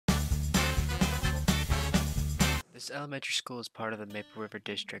This elementary school is part of the Maple River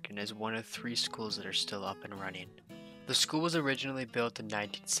District and is one of three schools that are still up and running. The school was originally built in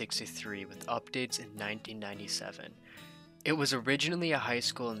 1963 with updates in 1997. It was originally a high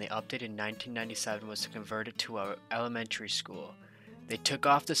school and the update in 1997 was to convert it to an elementary school. They took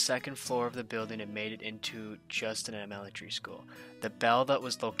off the second floor of the building and made it into just an elementary school. The bell that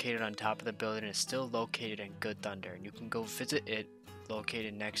was located on top of the building is still located in Good Thunder, and you can go visit it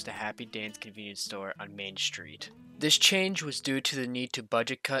located next to Happy Dan's convenience store on Main Street. This change was due to the need to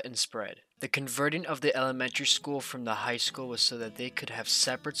budget cut and spread. The converting of the elementary school from the high school was so that they could have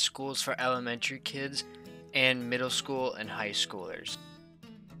separate schools for elementary kids and middle school and high schoolers.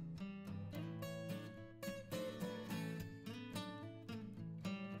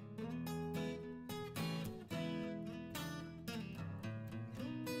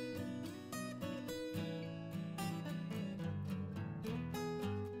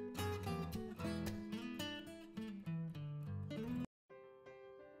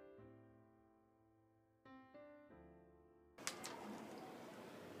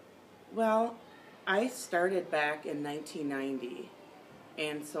 Well, I started back in 1990,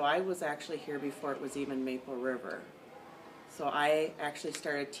 and so I was actually here before it was even Maple River. So I actually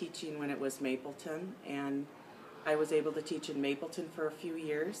started teaching when it was Mapleton, and I was able to teach in Mapleton for a few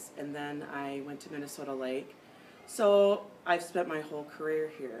years, and then I went to Minnesota Lake. So I've spent my whole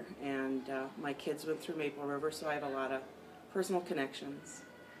career here, and my kids went through Maple River, so I have a lot of personal connections.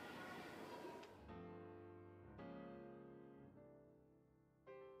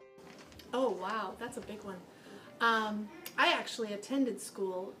 Oh, wow, that's a big one. I actually attended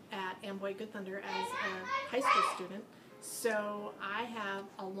school at Amboy Good Thunder as a high school student, so I have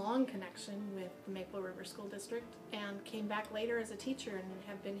a long connection with the Maple River School District and came back later as a teacher and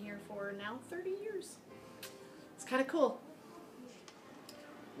have been here for now 30 years. It's kind of cool.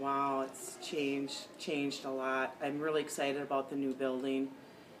 Wow, it's changed a lot. I'm really excited about the new building.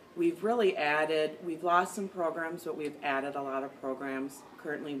 We've lost some programs, but we've added a lot of programs.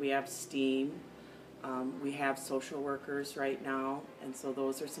 Currently we have STEAM, we have social workers right now, and so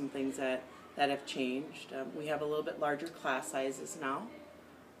those are some things that have changed. We have a little bit larger class sizes now,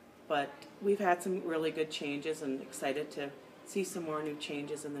 but we've had some really good changes and excited to see some more new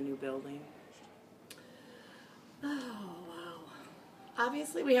changes in the new building. Oh, wow.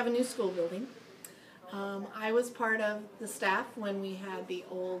 Obviously we have a new school building. I was part of the staff when we had the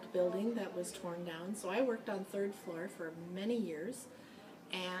old building that was torn down, so I worked on third floor for many years,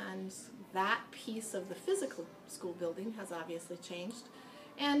 and that piece of the physical school building has obviously changed.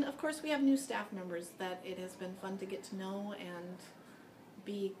 And of course we have new staff members that it has been fun to get to know and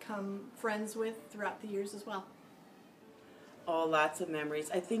become friends with throughout the years as well. Oh, lots of memories.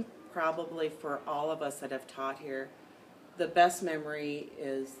 I think probably for all of us that have taught here, the best memory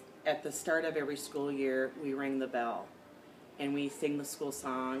is at the start of every school year, we ring the bell and we sing the school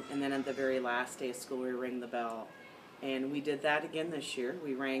song, and then at the very last day of school, we ring the bell. And we did that again this year.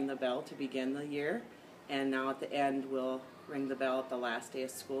 We rang the bell to begin the year, and now at the end, we'll ring the bell at the last day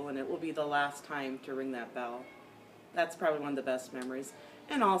of school, and it will be the last time to ring that bell. That's probably one of the best memories,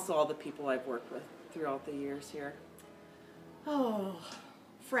 and also all the people I've worked with throughout the years here. Oh,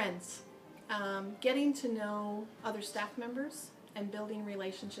 friends. Getting to know other staff members and building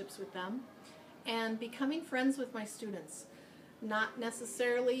relationships with them, and becoming friends with my students. Not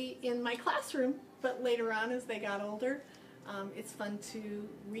necessarily in my classroom, but later on as they got older. It's fun to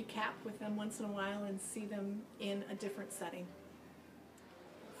recap with them once in a while and see them in a different setting.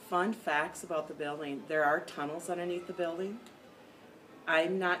 Fun facts about the building. There are tunnels underneath the building.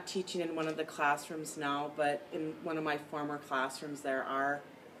 I'm not teaching in one of the classrooms now, but in one of my former classrooms there are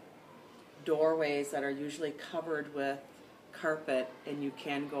doorways that are usually covered with carpet, and you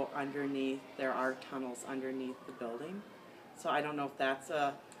can go underneath. There are tunnels underneath the building. So I don't know if that's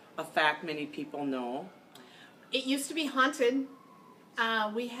a fact many people know. It used to be haunted.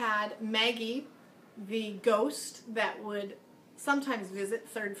 We had Maggie, the ghost that would sometimes visit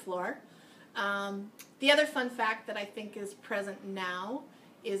third floor. The other fun fact that I think is present now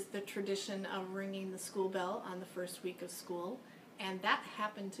is the tradition of ringing the school bell on the first week of school, and that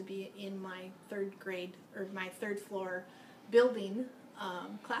happened to be in my third grade, or my third floor building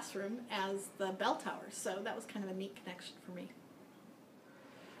classroom as the bell tower, so that was kind of a neat connection for me.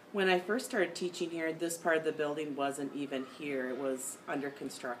 When I first started teaching here, this part of the building wasn't even here. It was under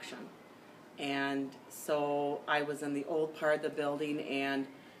construction. And so I was in the old part of the building, and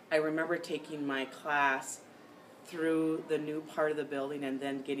I remember taking my class through the new part of the building and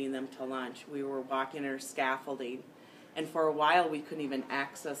then getting them to lunch. We were walking under scaffolding, and for a while we couldn't even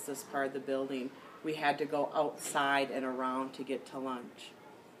access this part of the building. We had to go outside and around to get to lunch.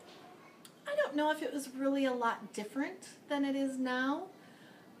 I don't know if it was really a lot different than it is now.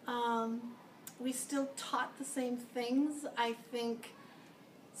 We still taught the same things. I think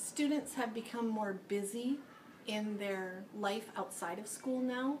students have become more busy in their life outside of school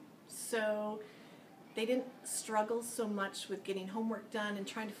now, so they didn't struggle so much with getting homework done and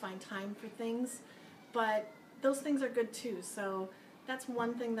trying to find time for things, but those things are good too. So that's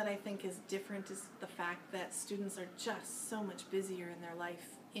one thing that I think is different, is the fact that students are just so much busier in their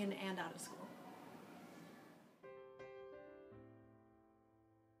life in and out of school.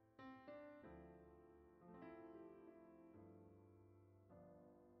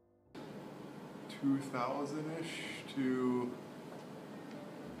 Two thousand-ish to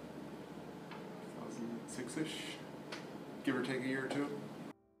 2006-ish, give or take a year or two.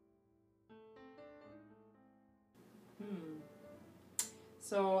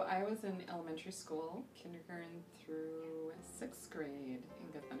 So I was in elementary school, kindergarten through 6th grade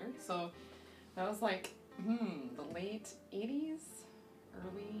in Good Thunder. So that was like, the late 80s,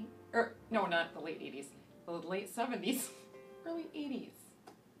 no, not the late 80s, the late 70s, early 80s.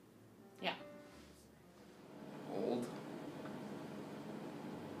 Yeah. Old.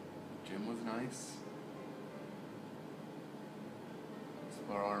 Gym was nice. That's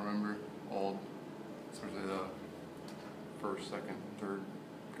what I remember. Old, especially the first, second, third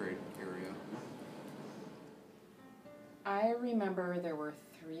grade area. I remember there were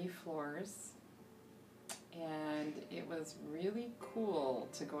 3 floors, and it was really cool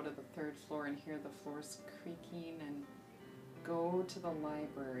to go to the 3rd floor and hear the floors creaking and go to the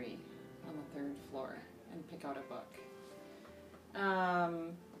library on the 3rd floor and pick out a book.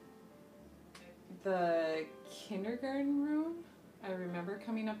 The kindergarten room, I remember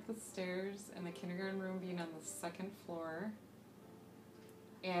coming up the stairs and the kindergarten room being on the 2nd floor.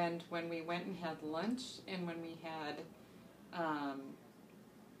 And when we went and had lunch and when we had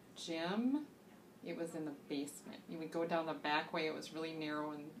gym, it was in the basement. You would go down the back way, it was really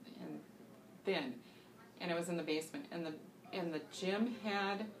narrow and thin, and it was in the basement. And the gym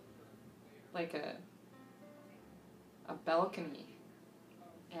had like a balcony,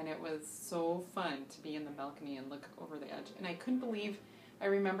 and it was so fun to be in the balcony and look over the edge. And I couldn't believe, I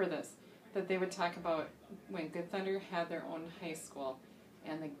remember this, that they would talk about when Good Thunder had their own high school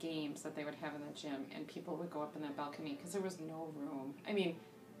and the games that they would have in the gym, and people would go up in that balcony because there was no room. I mean,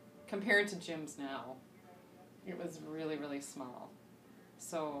 compared to gyms now, it was really, really small.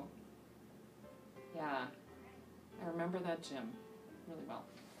 So, yeah, I remember that gym really well.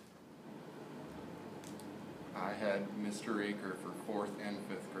 I had Mr. Aker for 4th and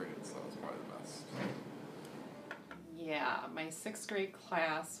 5th grade, so that was probably the best. Yeah, my 6th grade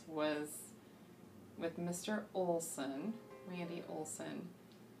class was with Mr. Olson, Randy Olson,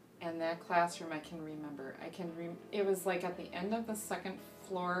 and that classroom I can remember. It was like at the end of the 2nd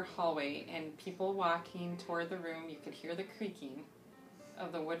floor hallway, and people walking toward the room, you could hear the creaking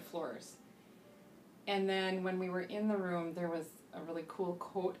of the wood floors. And then when we were in the room, there was a really cool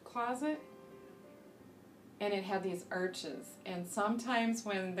coat closet, and it had these arches. And sometimes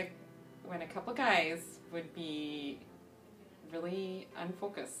when a couple guys would be really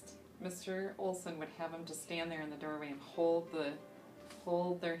unfocused, Mr. Olson would have them just stand there in the doorway and hold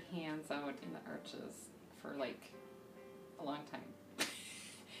their hands out in the arches for like a long time.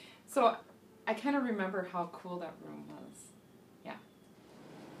 So I kind of remember how cool that room was. Yeah.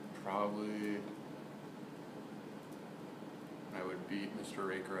 Probably I would beat Mr.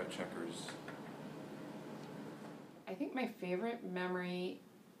 Aker at checkers. I think my favorite memory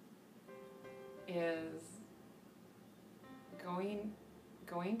is going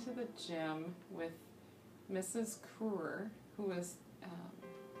to the gym with Mrs. Kruer, who was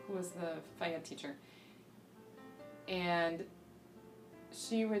the FIA teacher, and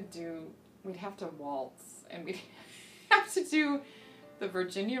we'd have to waltz, and we'd have to do the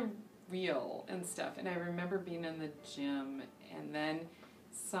Virginia reel and stuff. And I remember being in the gym, and then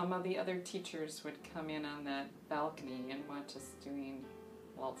some of the other teachers would come in on that balcony and watch us doing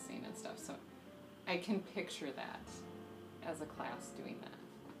waltzing and stuff. So I can picture that as a class doing that.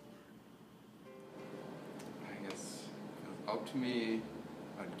 I guess if it was up to me,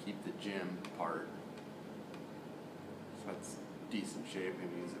 I'd keep the gym part. So that's decent shape,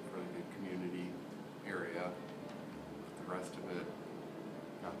 maybe use it for like a community area. The rest of it,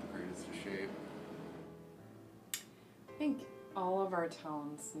 not the greatest of shape. I think all of our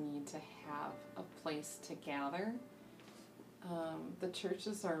towns need to have a place to gather. The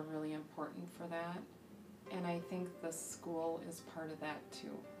churches are really important for that, and I think the school is part of that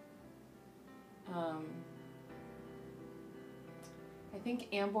too. I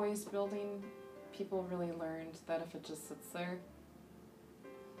think Amboy's building, people really learned that if it just sits there,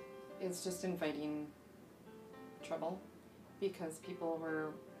 is just inviting trouble because people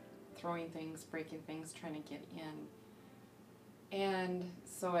were throwing things, breaking things, trying to get in. And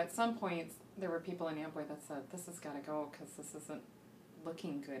so at some point, there were people in Amboy that said, this has got to go because this isn't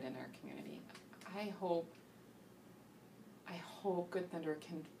looking good in our community. I hope Good Thunder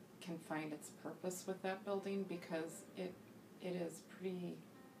can find its purpose with that building because it is pretty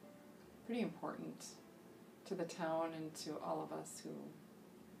important to the town and to all of us who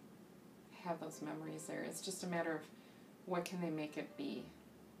have those memories there. It's just a matter of what can they make it be.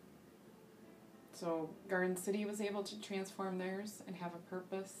 So Garden City was able to transform theirs and have a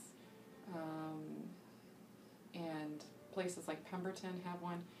purpose, and places like Pemberton have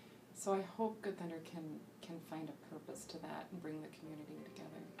one. So I hope Good Thunder can find a purpose to that and bring the community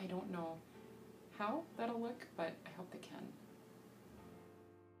together. I don't know how that'll look, but I hope they can.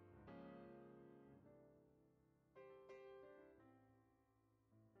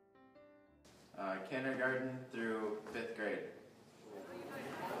 Kindergarten through 5th grade.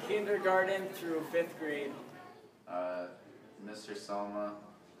 Kindergarten through 5th grade. Mr. Selma,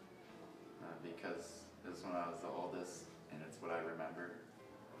 because it was when I was the oldest and it's what I remember.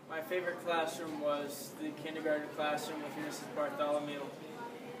 My favorite classroom was the kindergarten classroom with Mrs. Bartholomew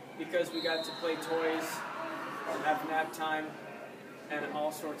because we got to play toys, have nap time, and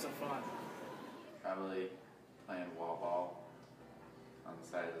all sorts of fun. Probably playing wall ball on the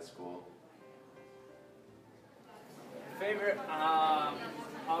side of the school. Favorite,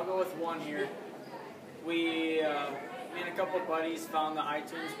 I'll go with one here. Me and a couple of buddies found the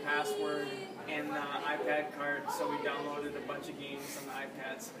iTunes password and the iPad card, so we downloaded a bunch of games on the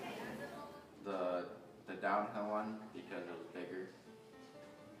iPads. The downhill one because it was bigger.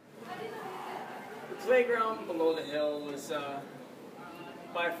 The playground below the hill was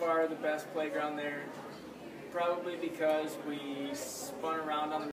by far the best playground there, probably because we spun around on the